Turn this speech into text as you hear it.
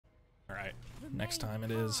Alright, next time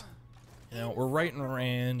it is. You know, we're right in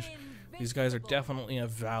range. These guys are definitely a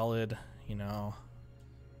valid, you know,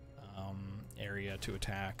 area to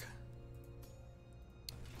attack.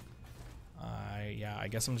 Yeah, I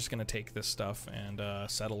guess I'm just gonna take this stuff and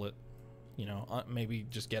settle it. You know, maybe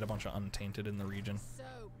just get a bunch of untainted in the region.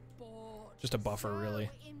 Just a buffer, really.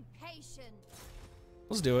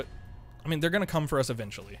 Let's do it. I mean, they're gonna come for us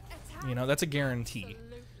eventually. You know, that's a guarantee.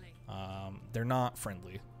 They're not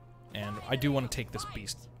friendly, and I do want to take this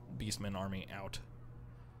Beastman army out.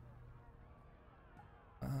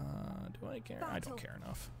 Do I care? I don't care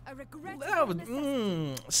enough. That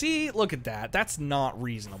would, see, look at that. That's not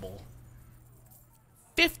reasonable.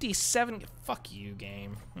 57. Fuck you,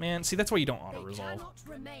 game. Man, see, that's why you don't auto-resolve.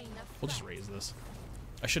 We'll just raise this.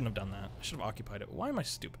 I shouldn't have done that. I should have occupied it. Why am I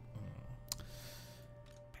stupid?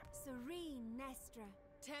 Serene Nestra,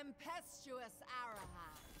 tempestuous Araha.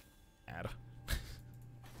 Add. It's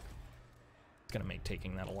gonna make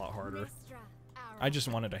taking that a lot harder. I just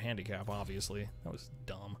wanted a handicap, obviously. That was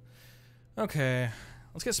dumb. Okay,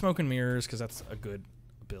 let's get Smoke and Mirrors, because that's a good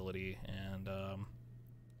ability, and,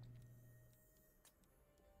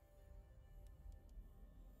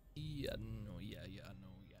 yeah.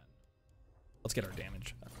 Let's get our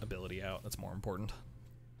damage ability out. That's more important.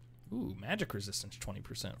 Ooh, magic resistance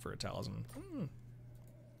 20% for a talisman.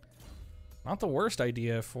 Not the worst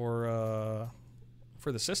idea for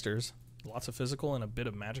the sisters. Lots of physical and a bit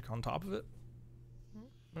of magic on top of it.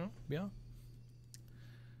 Yeah.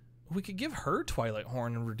 We could give her Twilight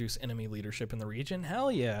Horn and reduce enemy leadership in the region. Hell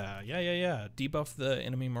yeah. Yeah. Debuff the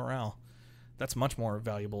enemy morale. That's much more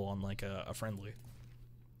valuable on like a friendly.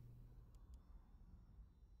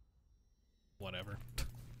 Whatever.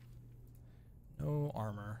 No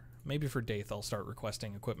armor. Maybe for Daith I'll start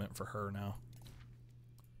requesting equipment for her now.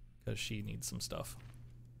 Because she needs some stuff.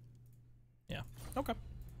 Yeah. Okay.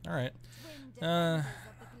 Alright.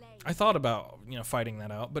 I thought about, you know, fighting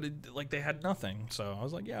that out, but like they had nothing, so I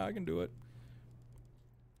was like, yeah, I can do it.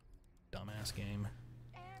 Dumbass game.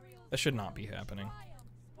 That should not be happening.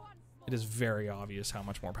 It is very obvious how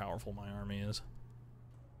much more powerful my army is.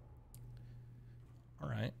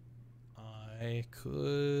 Alright. I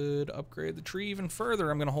could upgrade the tree even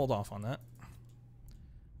further. I'm going to hold off on that.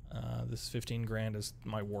 This 15 grand is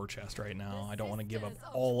my war chest right now. I don't want to give up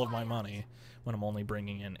all of my money when I'm only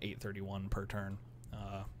bringing in 831 per turn.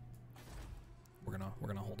 We're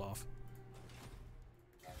gonna hold off.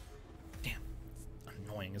 Damn,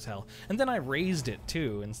 annoying as hell. And then I raised it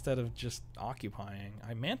too instead of just occupying.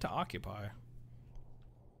 I meant to occupy.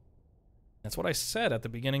 That's what I said at the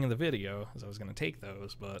beginning of the video, as I was gonna take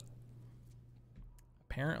those, but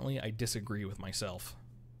apparently I disagree with myself.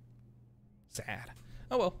 Sad.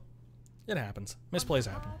 Oh well, it happens.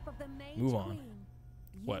 Misplays happen. Move on.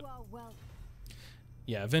 What?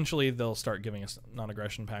 Yeah, eventually they'll start giving us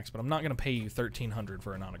non-aggression packs, but I'm not gonna pay you 1,300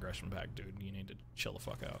 for a non-aggression pack, dude. You need to chill the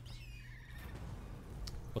fuck out.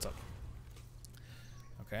 What's up?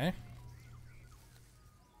 Okay.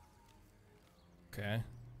 Okay.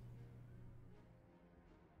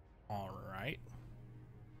 Alright.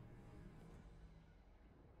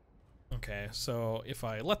 Okay, so if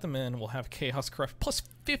I let them in, we'll have Chaos Corrupt plus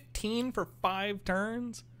 15 for 5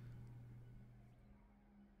 turns?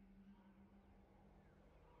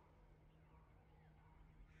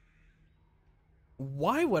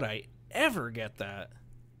 Why would I ever get that?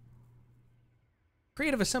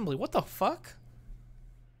 Creative Assembly, what the fuck?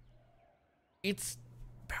 It's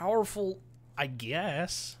powerful, I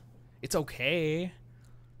guess. It's okay.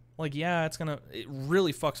 Like, yeah, it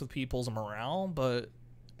really fucks with people's morale, but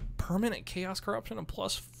permanent Chaos Corruption and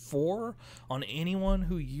 +4 on anyone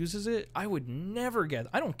who uses it, I would never get.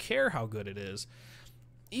 I don't care how good it is.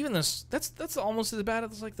 Even this, that's almost as bad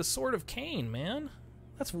as like the Sword of Cain, man.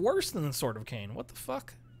 That's worse than the Sword of Cain. What the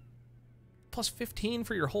fuck? Plus 15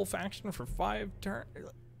 for your whole faction for 5 turns?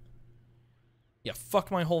 Yeah,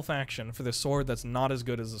 fuck my whole faction for the sword that's not as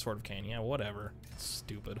good as the Sword of Cain. Yeah, whatever.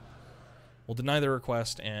 Stupid. We'll deny the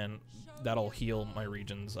request, and that'll heal my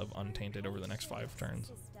regions of Untainted over the next 5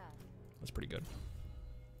 turns. That's pretty good.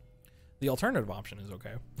 The alternative option is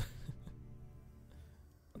okay.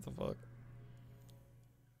 What the fuck?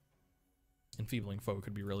 Enfeebling Foe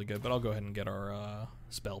could be really good, but I'll go ahead and get our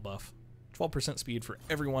spell buff. 12% speed for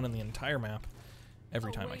everyone in the entire map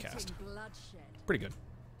every time I cast. Pretty good.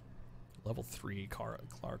 Level 3 Clara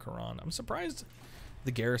Karan. I'm surprised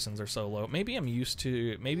the garrisons are so low. Maybe I'm used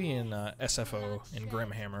to, maybe in SFO, in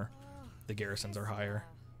Grimhammer, the garrisons are higher.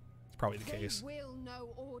 It's probably the case.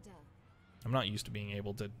 I'm not used to being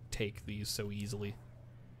able to take these so easily.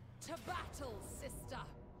 To battle, sister.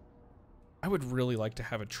 I would really like to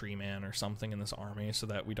have a tree man or something in this army so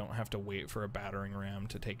that we don't have to wait for a battering ram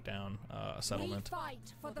to take down a settlement. We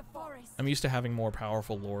fight for the forest. I'm used to having more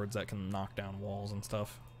powerful lords that can knock down walls and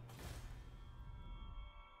stuff.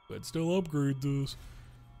 But still upgrade this.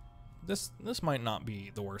 This might not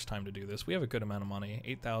be the worst time to do this. We have a good amount of money.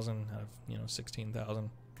 8,000 out of, 16,000.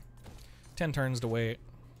 10 turns to wait.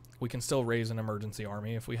 We can still raise an emergency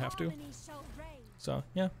army if we have to. So,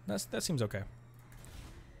 yeah, that seems okay.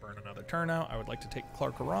 Burn another turn out. I would like to take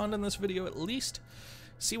Clark around in this video at least.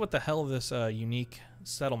 See what the hell this unique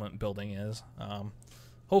settlement building is.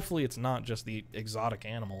 Hopefully it's not just the exotic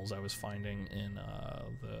animals I was finding in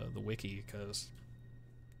the wiki, because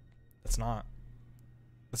it's not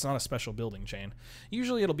a special building chain.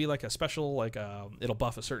 Usually it'll be like a special, like it'll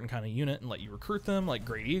buff a certain kind of unit and let you recruit them, like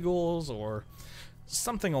Great Eagles or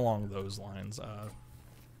something along those lines.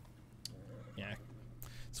 Yeah.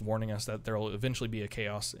 It's warning us that there will eventually be a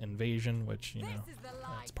chaos invasion, which,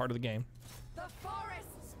 it's part of the game. The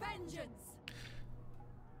forest's vengeance.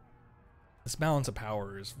 This balance of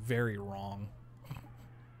power is very wrong.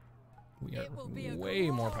 We are way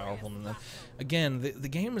more powerful than them. Again, the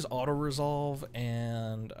game is auto-resolve,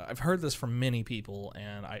 and I've heard this from many people,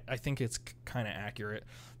 and I think it's kind of accurate.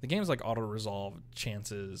 The game's like auto-resolve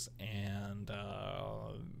chances and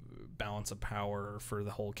balance of power for the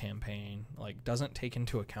whole campaign, like, doesn't take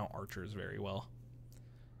into account archers very well.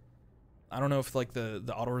 I don't know if like the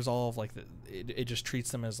auto-resolve, like it just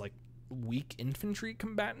treats them as like weak infantry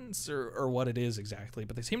combatants or what it is exactly,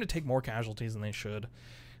 but they seem to take more casualties than they should.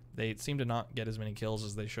 They seem to not get as many kills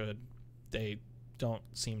as they should. They don't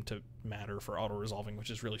seem to matter for auto-resolving, which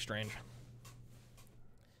is really strange.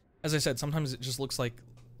 As I said, sometimes it just looks like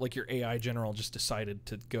your AI general just decided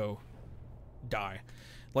to go die.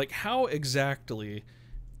 Like, how exactly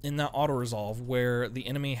in that auto-resolve where the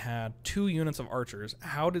enemy had 2 units of archers,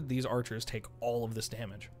 how did these archers take all of this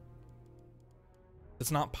damage?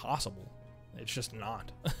 It's not possible. It's just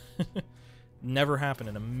not. Never happened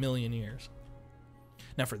in a million years.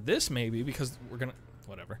 Now for this, maybe, because we're gonna,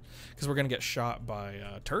 whatever, because we're gonna get shot by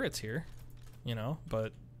turrets here,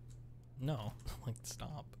 but no, like,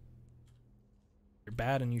 stop. You're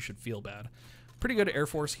bad and you should feel bad. Pretty good Air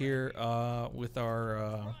Force here with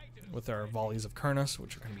our volleys of Kurnus,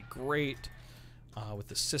 which are gonna be great. With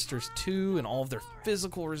the sisters too, and all of their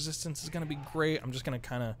physical resistance is gonna be great. I'm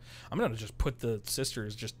gonna just put the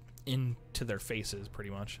sisters just into their faces pretty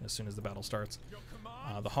much as soon as the battle starts.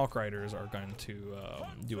 The Hawk Riders are going to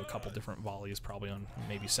do a couple different volleys, probably on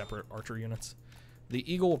maybe separate archer units.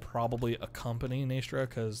 The Eagle will probably accompany Naestra,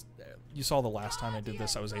 because you saw the last time I did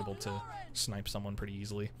this, I was able to snipe someone pretty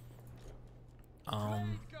easily.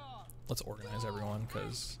 Let's organize everyone,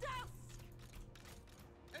 because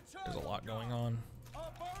there's a lot going on.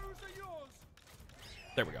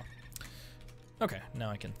 There we go. Okay, now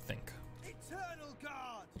I can think.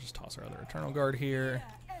 We'll just toss our other Eternal Guard here.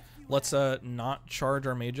 Let's not charge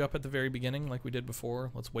our mage up at the very beginning like we did before.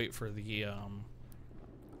 Let's wait for the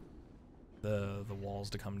walls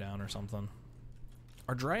to come down or something.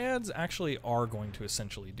 Our Dryads actually are going to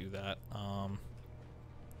essentially do that.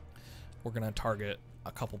 We're going to target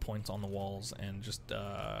a couple points on the walls and just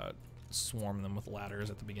swarm them with ladders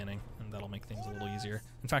at the beginning, and that'll make things a little easier.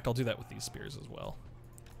 In fact, I'll do that with these spears as well.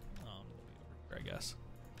 I guess.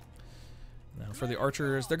 Now for the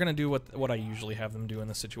archers, they're going to do what I usually have them do in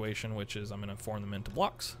this situation, which is I'm going to form them into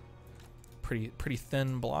blocks. Pretty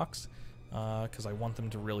thin blocks, because I want them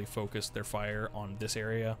to really focus their fire on this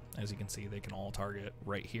area. As you can see, they can all target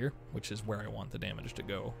right here, which is where I want the damage to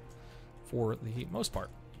go for the most part.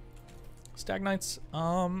 Stag Knights,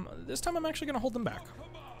 this time I'm actually going to hold them back.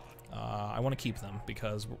 I want to keep them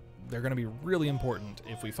because they're going to be really important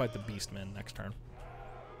if we fight the Beastmen next turn.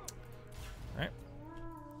 Alright,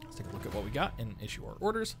 let's take a look at what we got and issue our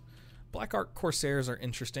orders. Black Ark Corsairs are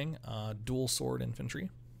interesting. Dual sword infantry.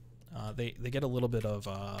 They get a little bit of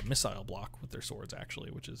missile block with their swords,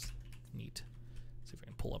 actually, which is neat. See if I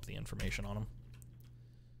can pull up the information on them.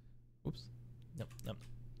 Oops. Nope.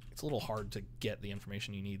 It's a little hard to get the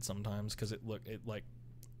information you need sometimes because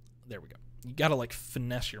there we go. You gotta like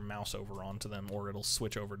finesse your mouse over onto them, or it'll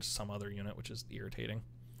switch over to some other unit, which is irritating.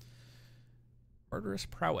 Murderous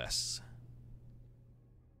Prowess.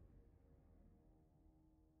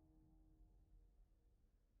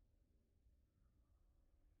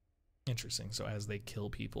 Interesting. So as they kill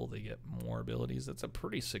people, they get more abilities. That's a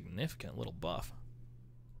pretty significant little buff.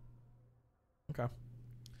 Okay.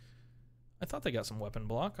 I thought they got some weapon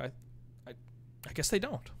block. I guess they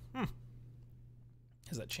don't.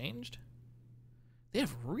 Has that changed? They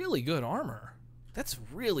have really good armor. That's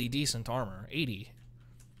really decent armor. 80.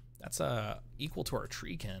 That's equal to our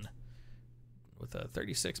treekin. with a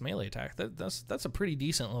 36 melee attack. That's a pretty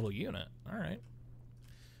decent little unit. All right.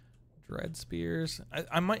 Dread spears.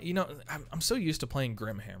 I might, you know, I'm so used to playing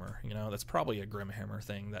Grimhammer. You know, that's probably a Grimhammer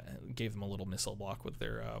thing that gave them a little missile block with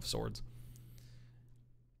their swords.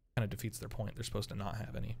 Kind of defeats their point. They're supposed to not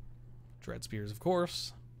have any. Dread spears, of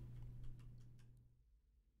course.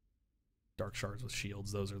 Dark shards with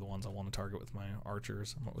shields. Those are the ones I want to target with my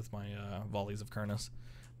archers, with my volleys of Kurnus.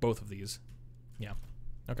 Both of these. Yeah.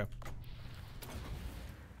 Okay.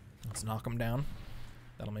 Let's knock them down.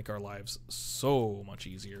 That'll make our lives so much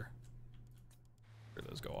easier. Where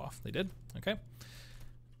those go off? They did. Okay.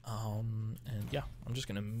 And yeah, I'm just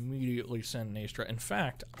gonna immediately send Naestra. In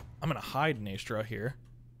fact, I'm gonna hide Naestra here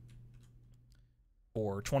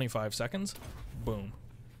for 25 seconds. Boom.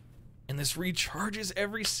 And this recharges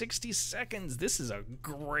every 60 seconds. This is a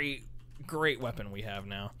great, great weapon we have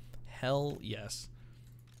now. Hell yes.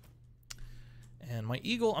 And my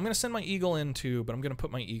eagle, I'm gonna send my eagle in too, but I'm gonna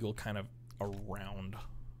put my eagle kind of around.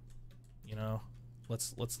 You know,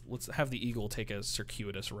 let's have the eagle take a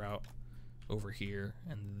circuitous route over here,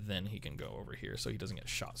 and then he can go over here, so he doesn't get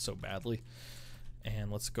shot so badly.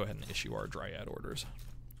 And let's go ahead and issue our dryad orders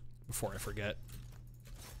before I forget.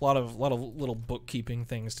 A lot of little bookkeeping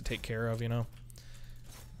things to take care of, you know.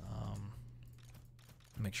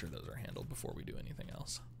 Make sure those are handled before we do anything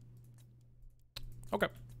else. Okay.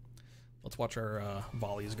 Let's watch our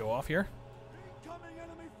volleys go off here.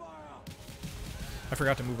 I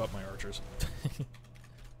forgot to move up my archers.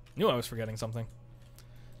 Knew I was forgetting something.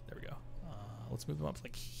 There we go. Let's move them up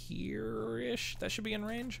like here-ish. That should be in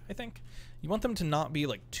range, I think. You want them to not be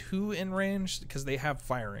like too in range because they have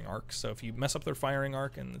firing arcs. So if you mess up their firing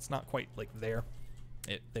arc and it's not quite like there,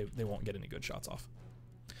 they won't get any good shots off.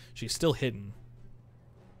 She's still hidden.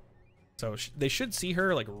 So they should see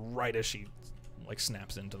her like right as she like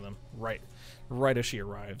snaps into them, right as she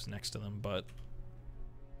arrives next to them. But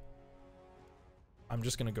I'm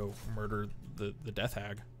just gonna go murder the Death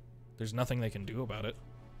Hag. There's nothing they can do about it.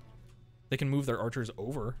 They can move their archers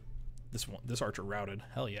over. This archer routed.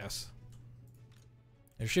 Hell yes.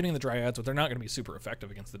 They're shooting the dryads, but they're not gonna be super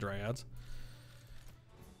effective against the dryads.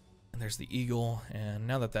 And there's the eagle, and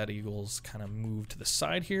now that eagle's kind of moved to the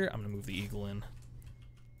side here, I'm gonna move the eagle in.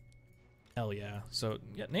 Hell yeah. So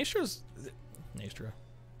yeah, Naestra.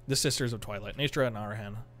 The Sisters of Twilight. Naestra and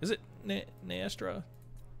Arahan. Is it Naestra?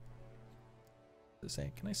 Does it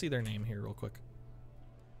say? Can I see their name here real quick?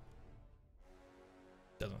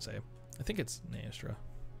 Doesn't say. I think it's Naestra.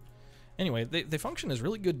 Anyway, they function as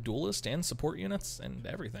really good duelist and support units and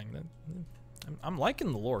everything. I'm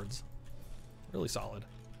liking the Lords. Really solid.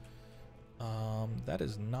 That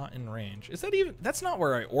is not in range. Is that even? That's not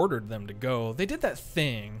where I ordered them to go. They did that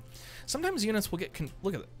thing. Sometimes units will get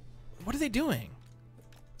look at it. What are they doing?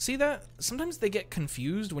 See that? Sometimes they get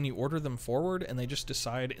confused when you order them forward and they just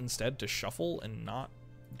decide instead to shuffle and not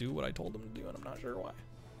do what I told them to do, and I'm not sure why.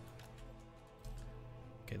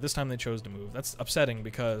 Okay, this time they chose to move. That's upsetting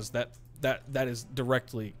because that is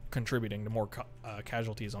directly contributing to more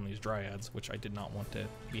casualties on these dryads, which I did not want to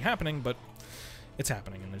be happening, but it's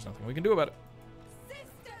happening and there's nothing we can do about it.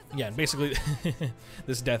 Yeah, and basically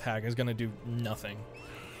this Death Hag is going to do nothing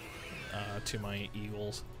to my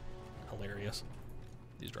eagles. Hilarious.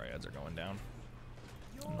 These dryads are going down.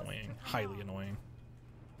 Annoying. Highly annoying.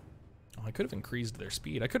 Oh, I could have increased their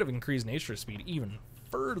speed. I could have increased Naestra's speed even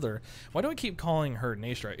further. Why do I keep calling her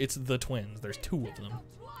Naestra? It's the twins. There's two of them.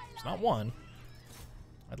 There's not one.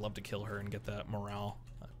 I'd love to kill her and get that morale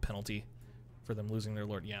penalty for them losing their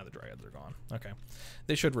lord. Yeah, the dryads are gone. Okay.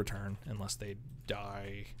 They should return unless they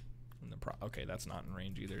die. Okay, that's not in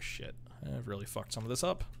range either. Shit. I've really fucked some of this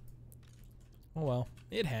up. Oh well.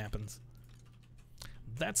 It happens.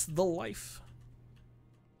 That's the life.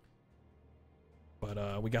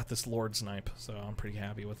 But we got this Lord Snipe, so I'm pretty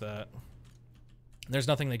happy with that. There's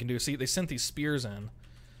nothing they can do. See, they sent these spears in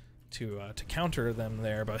to counter them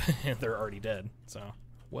there, but they're already dead. So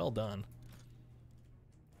well done.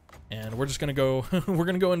 And we're just gonna go. We're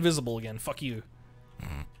gonna go invisible again. Fuck you.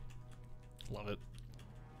 Love it.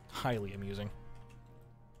 Highly amusing.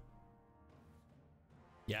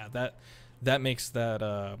 Yeah, that makes that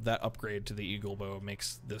upgrade to the eagle bow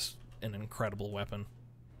makes this an incredible weapon.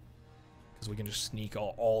 Because we can just sneak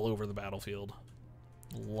all over the battlefield.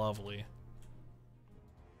 Lovely.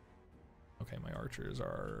 Okay, my archers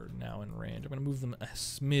are now in range. I'm going to move them a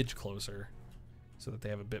smidge closer so that they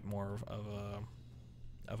have a bit more of a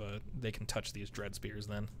they can touch these dread spears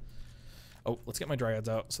then. Oh, let's get my dryads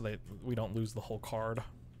out so that we don't lose the whole card.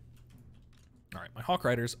 All right, my Hawk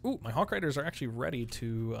Riders. Ooh, my Hawk Riders are actually ready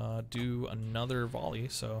to do another volley,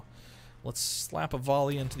 so Let's slap a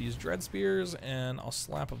volley into these dread spears, and I'll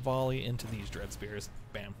slap a volley into these dread spears.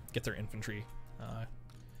 Bam. Get their infantry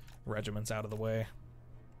regiments out of the way.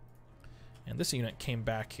 And this unit came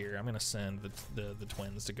back here. I'm going to send the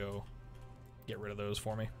twins to go get rid of those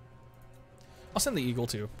for me. I'll send the eagle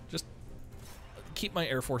too. Just keep my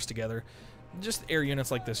air force together. Just air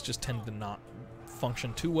units like this just tend to not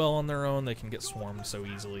function too well on their own. They can get swarmed so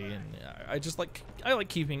easily, and I like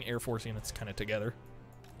keeping air force units kind of together.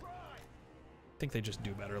 I think they just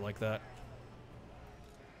do better like that.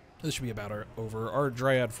 This should be about over. Our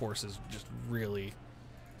Dryad force is just really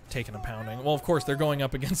taking a pounding. Well, of course, they're going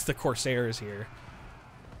up against the Corsairs here.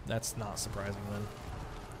 That's not surprising then.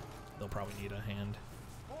 They'll probably need a hand.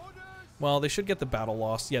 Well, they should get the battle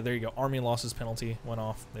loss. Yeah, there you go. Army losses penalty went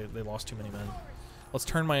off. They lost too many men. Let's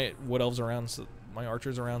turn my wood elves around, so my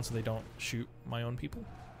archers around, so they don't shoot my own people.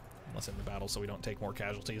 Unless in the battle, so we don't take more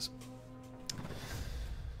casualties.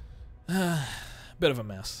 Bit of a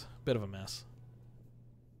mess. Bit of a mess.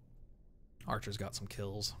 Archers got some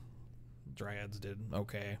kills. Dryads did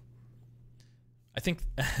okay. I think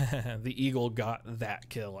the eagle got that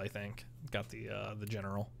kill. I think got the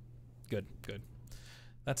general. Good, good.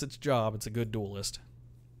 That's its job. It's a good duelist.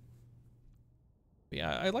 But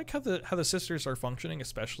yeah, I like how the sisters are functioning,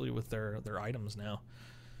 especially with their items now.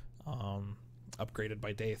 Upgraded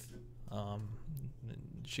by Daith.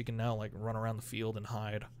 She can now like run around the field and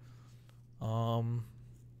hide.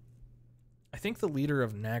 I think the leader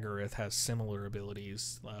of Nagaroth has similar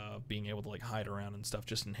abilities, being able to like hide around and stuff,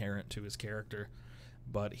 just inherent to his character.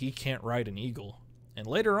 But he can't ride an eagle. And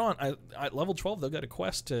later on, at level 12, they'll get a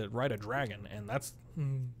quest to ride a dragon, and that's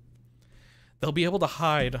they'll be able to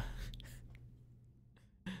hide.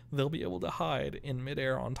 They'll be able to hide in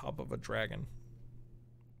midair on top of a dragon.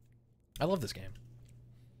 I love this game.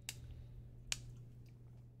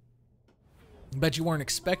 Bet you weren't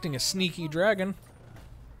expecting a sneaky dragon.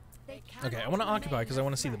 Okay, I want to occupy because I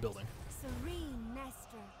want to see the building.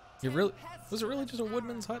 Was it really just a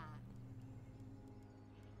woodman's hut?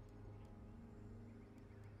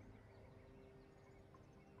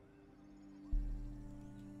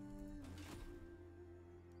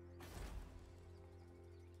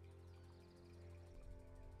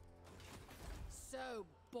 So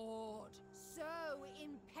bored, so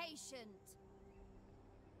impatient.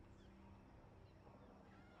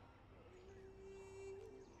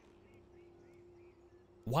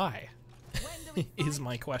 Why? Is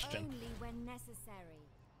my question. Only when necessary.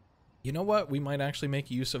 You know what? We might actually make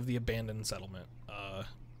use of the abandoned settlement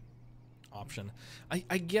option.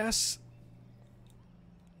 I guess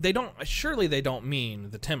they don't. Surely they don't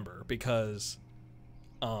mean the timber because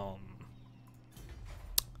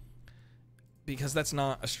that's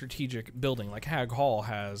not a strategic building. Like Hag Hall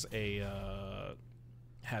has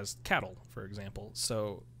has cattle, for example.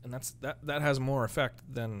 So, and that has more effect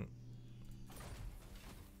than.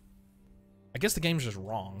 I guess the game's just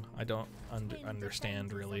wrong. I don't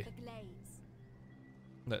understand really.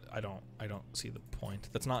 That I don't see the point.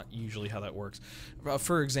 That's not usually how that works.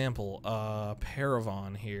 For example,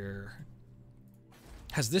 Paravon here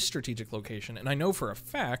has this strategic location, and I know for a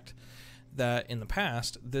fact that in the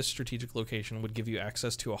past this strategic location would give you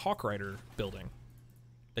access to a Hawk Rider building.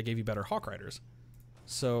 That gave you better Hawk Riders.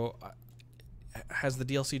 So has the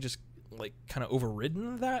DLC just like kind of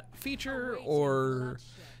overridden that feature, or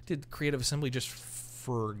did Creative Assembly just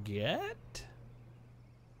forget?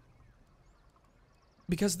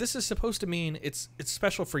 Because this is supposed to mean it's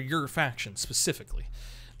special for your faction specifically.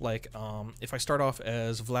 Like if I start off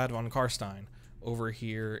as Vlad von Karstein over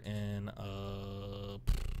here in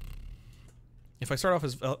if I start off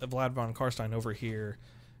as Vlad von Karstein over here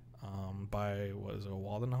by what is it,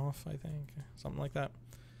 Waldenhof, I think, something like that.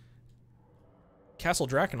 Castle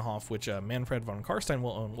Drakenhof, which Manfred von Karstein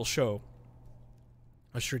will own, will show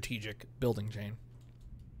a strategic building chain.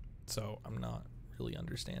 So I'm not really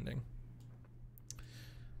understanding.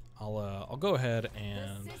 I'll go ahead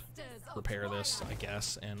and repair this, I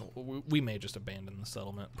guess, and we may just abandon the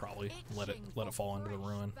settlement. Probably let it fall into the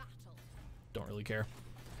ruin. Don't really care.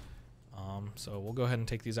 So we'll go ahead and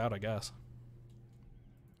take these out, I guess.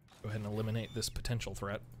 Go ahead and eliminate this potential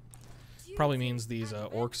threat. Probably means these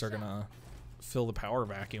orcs are gonna fill the power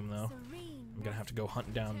vacuum, though. I'm gonna have to go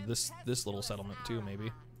hunt down this little settlement too,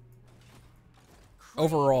 maybe.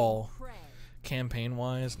 Overall,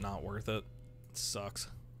 campaign-wise, not worth it. It sucks.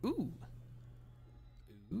 Ooh.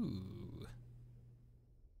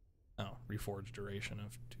 Oh, reforged duration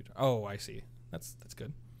of 2. Oh, I see. That's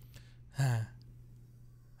good. Oh,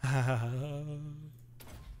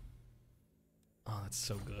 that's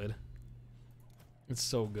so good. It's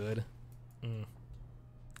so good.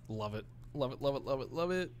 Love it. Love it, love it, love it,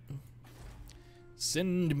 love it.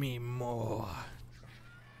 Send me more.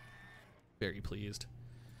 Very pleased.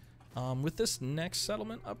 With this next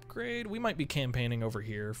settlement upgrade, we might be campaigning over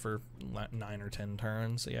here for 9 or 10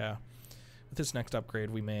 turns. Yeah. With this next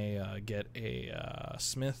upgrade, we may get a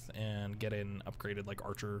smith and get an upgraded like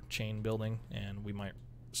archer chain building, and we might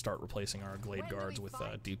start replacing our glade guards with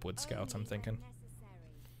deepwood scouts. I'm thinking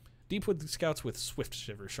deepwood scouts with swift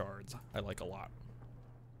shiver shards. I like a lot.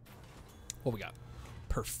 What we got?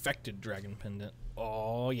 Perfected dragon pendant.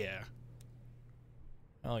 Oh yeah.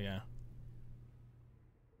 Oh yeah.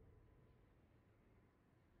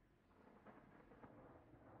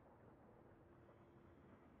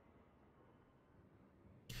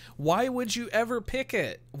 Why would you ever pick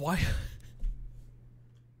it? Why?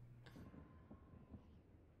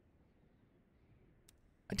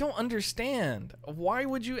 I don't understand. Why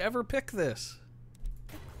would you ever pick this?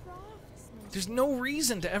 There's no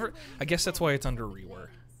reason to ever... I guess that's why it's under rework.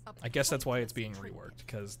 I guess that's why it's being reworked,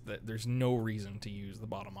 because there's no reason to use the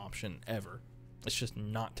bottom option ever. It's just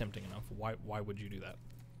not tempting enough. Why would you do that?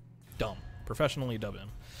 Dumb. Professionally dub in.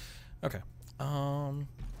 Okay. Order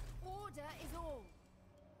is all.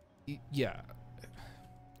 Yeah.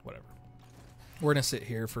 Whatever. We're gonna sit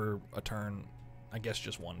here for a turn. I guess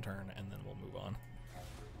just one turn, and then we'll move on.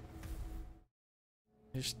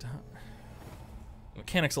 Just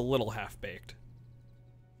mechanic's a little half-baked.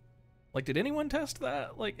 Like, did anyone test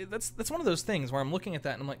that? Like, that's one of those things where I'm looking at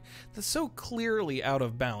that and I'm like, that's so clearly out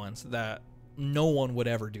of balance that no one would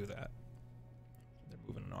ever do that. They're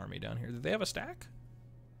moving an army down here. Did they have a stack?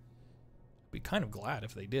 I'd be kind of glad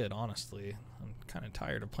if they did, honestly. I'm kind of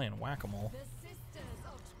tired of playing whack-a-mole.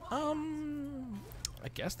 I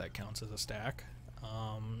guess that counts as a stack.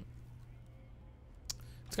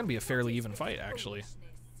 It's gonna be a fairly even fight, actually.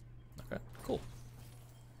 Okay, cool.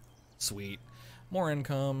 Sweet. More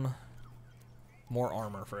income. More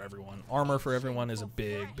armor for everyone. Armor for everyone is a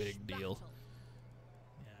big, big deal.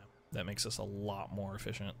 Yeah, that makes us a lot more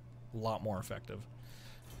efficient, a lot more effective.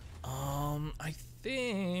 I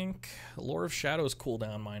think Lore of Shadows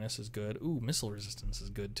cooldown minus is good. Ooh, missile resistance is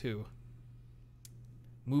good too.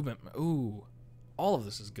 Movement, ooh, all of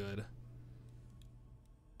this is good.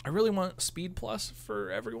 I really want speed plus for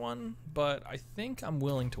everyone, but I think I'm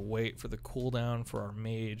willing to wait for the cooldown for our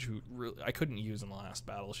mage, who really, I couldn't use in the last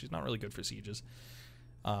battle. She's not really good for sieges,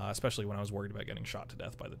 especially when I was worried about getting shot to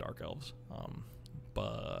death by the Dark Elves.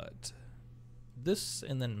 But this,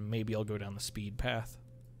 and then maybe I'll go down the speed path,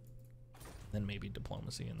 then maybe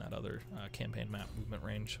diplomacy in that other campaign map movement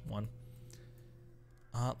range one.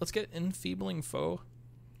 Let's get enfeebling foe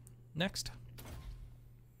next.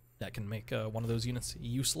 That can make one of those units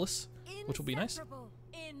useless, which will be nice.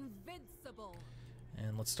 Invincible.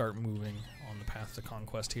 And let's start moving on the path to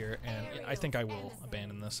conquest here. And I think I will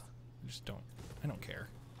abandon this. I don't care.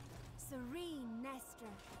 Serene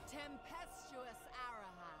Nestra. Tempestuous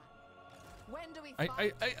Araha. When do we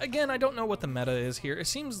fight? Again, I don't know what the meta is here. It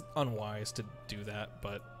seems unwise to do that,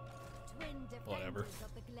 but Twin whatever.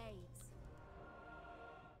 Of the Glades.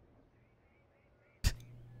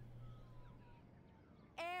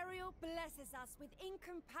 Blesses us with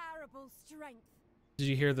incomparable strength. Did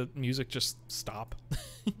you hear the music just stop?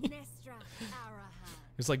 Nestra Araha.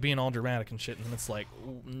 It's like being all dramatic and shit, and it's like,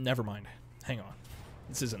 never mind. Hang on.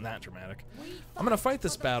 This isn't that dramatic. I'm gonna fight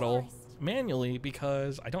this battle manually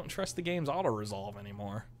because I don't trust the game's auto-resolve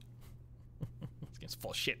anymore. This game's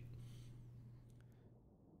full of shit.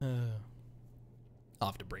 I'll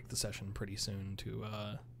have to break the session pretty soon to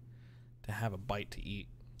have a bite to eat.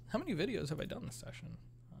 How many videos have I done this session?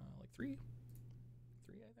 Three,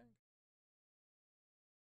 I think.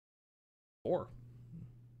 4.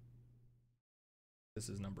 This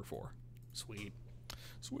is number 4. Sweet.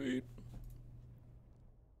 Sweet.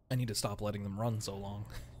 I need to stop letting them run so long.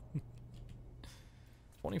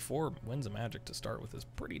 24 winds of magic to start with is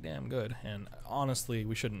pretty damn good. And honestly,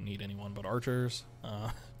 we shouldn't need anyone but archers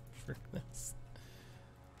for this.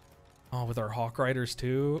 Oh, with our Hawk Riders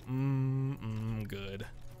too? Good.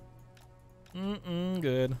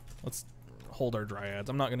 Good. Let's hold our dryads.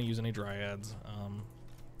 I'm not going to use any dryads.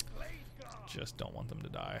 Just don't want them to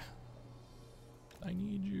die. I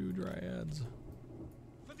need you, dryads.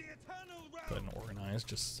 Go ahead and organize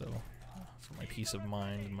just so for my peace of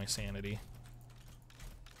mind and my sanity.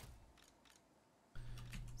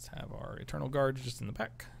 Let's have our Eternal Guards just in the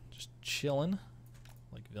back, just chilling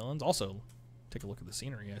like villains. Also, take a look at the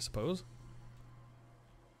scenery, I suppose.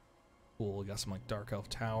 Cool, we got some like dark elf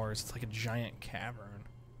towers. It's like a giant cavern.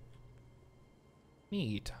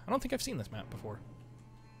 Neat. I don't think I've seen this map before.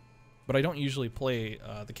 But I don't usually play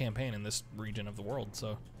the campaign in this region of the world,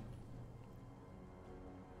 so.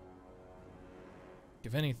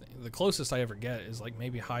 If anything, the closest I ever get is like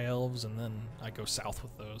maybe high elves, and then I go south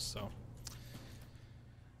with those. So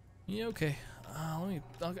yeah, okay.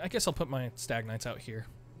 I guess I'll put my stag knights out here,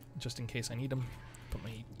 just in case I need them. Put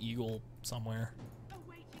my eagle somewhere.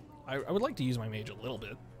 I would like to use my mage a little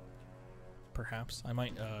bit. Perhaps I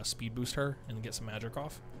might speed boost her and get some magic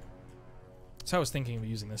off. So I was thinking of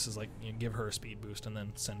using this as like, you know, give her a speed boost and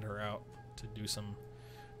then send her out to do some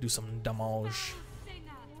damage.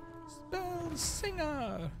 Spell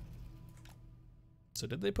singer. So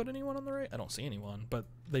did they put anyone on the right? I don't see anyone, but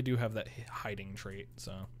they do have that hiding trait.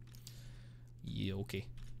 So yeah, okay.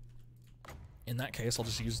 In that case, I'll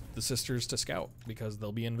just use the sisters to scout because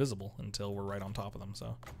they'll be invisible until we're right on top of them.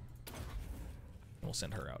 So we'll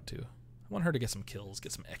send her out too. I want her to get some kills,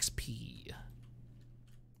 get some XP.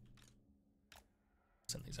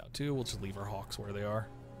 Send these out too. We'll just leave our hawks where they are.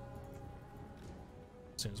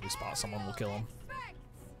 As soon as we spot someone, we'll kill them.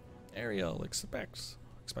 Ariel expects.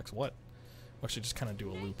 Expects what? We'll actually just kind of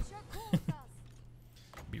do a loop.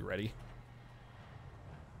 Be ready.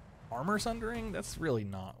 Armor sundering? That's really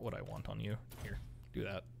not what I want on you. Here, do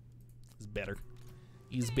that. It's better.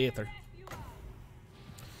 He's better.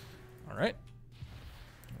 Alright.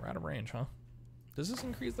 We're out of range, huh? Does this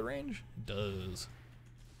increase the range? It does.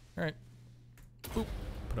 Alright. Boop.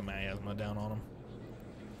 Put a miasma down on them.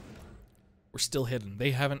 We're still hidden.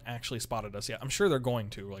 They haven't actually spotted us yet. I'm sure they're going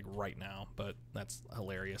to, like, right now, but that's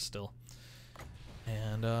hilarious still.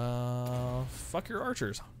 And, fuck your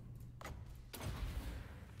archers.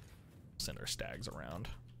 Send our stags around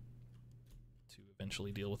to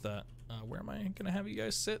eventually deal with that. Where am I gonna have you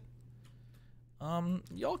guys sit?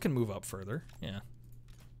 Y'all can move up further. Yeah.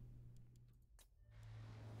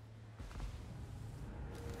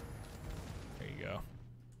 There you go.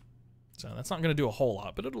 So that's not gonna do a whole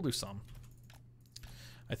lot, but it'll do some.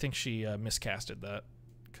 I think she miscasted that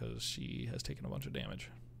because she has taken a bunch of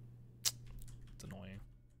damage. It's annoying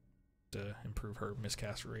to improve her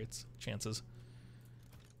miscast rates, chances.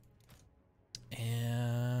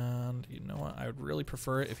 And you know what? I would really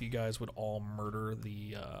prefer it if you guys would all murder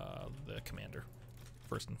the commander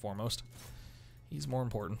first and foremost. He's more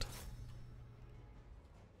important.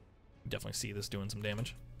 Definitely see this doing some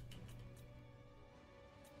damage.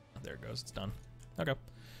 There it goes. It's done. Okay.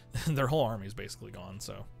 Their whole army is basically gone,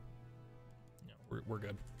 so you know, we're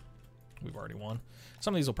good. We've already won.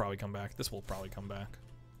 Some of these will probably come back. This will probably come back.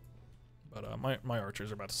 But my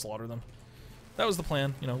archers are about to slaughter them. That was the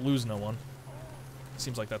plan. You know, lose no one.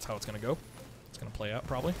 Seems like that's how it's going to go. It's going to play out,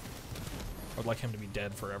 probably. I would like him to be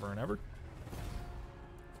dead forever and ever.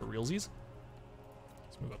 For realsies.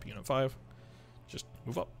 Let's move up Unit 5. Just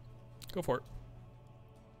move up. Go for it.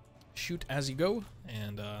 Shoot as you go,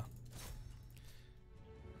 and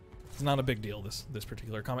it's not a big deal, this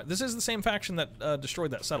particular combat. This is the same faction that destroyed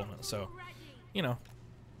that settlement, so, you know,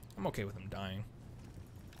 I'm okay with them dying.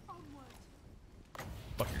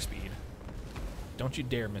 Fuck your speed. Don't you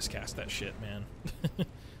dare miscast that shit, man.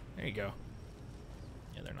 There you go.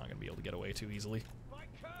 Yeah, they're not going to be able to get away too easily.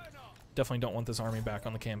 Definitely don't want this army back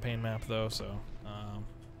on the campaign map, though, so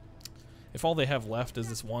if all they have left is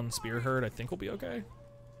this one spear herd, I think we'll be okay.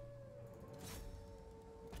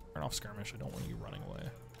 Turn off skirmish. I don't want you running away.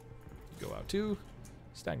 You go out too.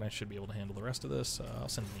 Stag Knight should be able to handle the rest of this. I'll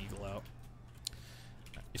send an eagle out.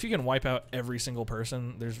 If you can wipe out every single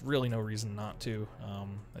person, there's really no reason not to.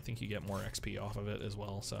 I think you get more XP off of it as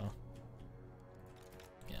well, so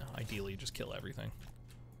yeah, ideally just kill everything.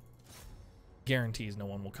 Guarantees no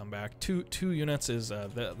one will come back. Two units is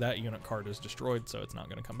that unit card is destroyed, so it's not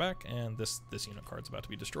going to come back, and this unit card's about to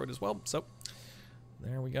be destroyed as well. So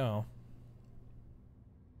there we go.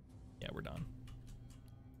 Yeah, we're done.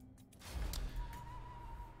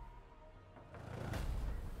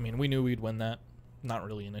 I mean, we knew we'd win that. Not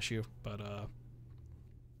really an issue, but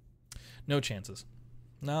no chances.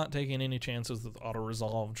 Not taking any chances with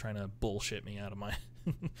auto-resolve trying to bullshit me out of my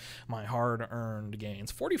my hard-earned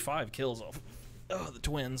gains. 45 kills off the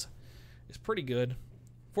twins is pretty good.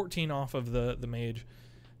 14 off of the mage.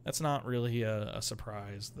 That's not really a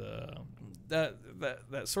surprise. That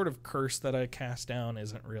sort of curse that I cast down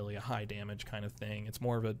isn't really a high damage kind of thing. It's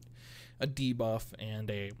more of a debuff and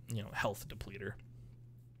a, you know, health depleter.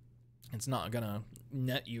 It's not gonna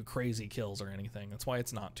net you crazy kills or anything. That's why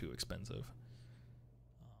it's not too expensive.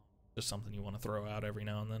 Just something you want to throw out every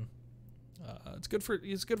now and then. It's good for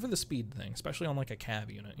the speed thing, especially on like a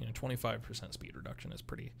cav unit. You know, 25% speed reduction is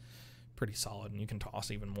pretty solid, and you can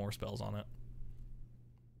toss even more spells on it.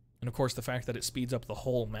 And of course, the fact that it speeds up the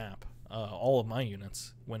whole map all of my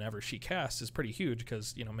units whenever she casts is pretty huge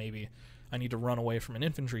because, you know, maybe I need to run away from an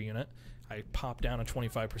infantry unit. I pop down a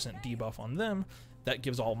 25% debuff on them. That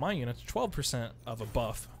gives all my units 12% of a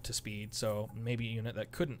buff to speed, so maybe a unit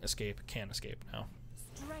that couldn't escape can escape now.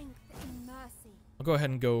 Strength and mercy. I'll go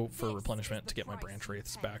ahead and go for replenishment to get my branch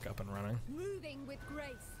wraiths back up and running. Moving with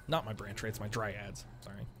grace. Not my branch wraiths, my dryads.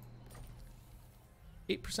 Sorry.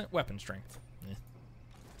 8% weapon strength. Eh.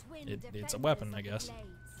 It's a weapon, I guess.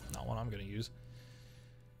 Not one I'm going to use.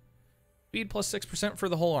 Speed plus 6% for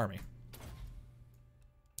the whole army.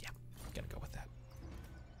 Yeah, I'm going to go with that.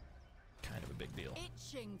 Kind of a big deal.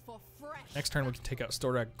 Next turn we can take out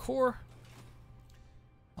Storag Core.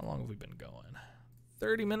 How long have we been going?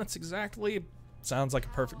 30 minutes exactly. Sounds like a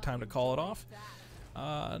perfect time to call it off.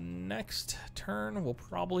 Next turn we'll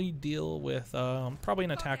probably deal with probably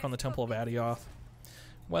an attack on the Temple of Adioth.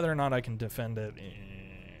 Whether or not I can defend it,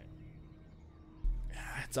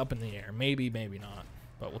 it's up in the air. Maybe, maybe not.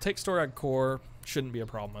 But we'll take Storag Core. Shouldn't be a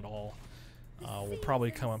problem at all. We'll probably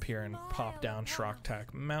come up here and pop down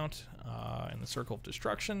Shroktak Mount in the Circle of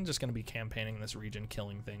Destruction. Just going to be campaigning this region,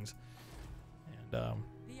 killing things. And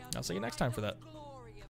I'll see you next time for that.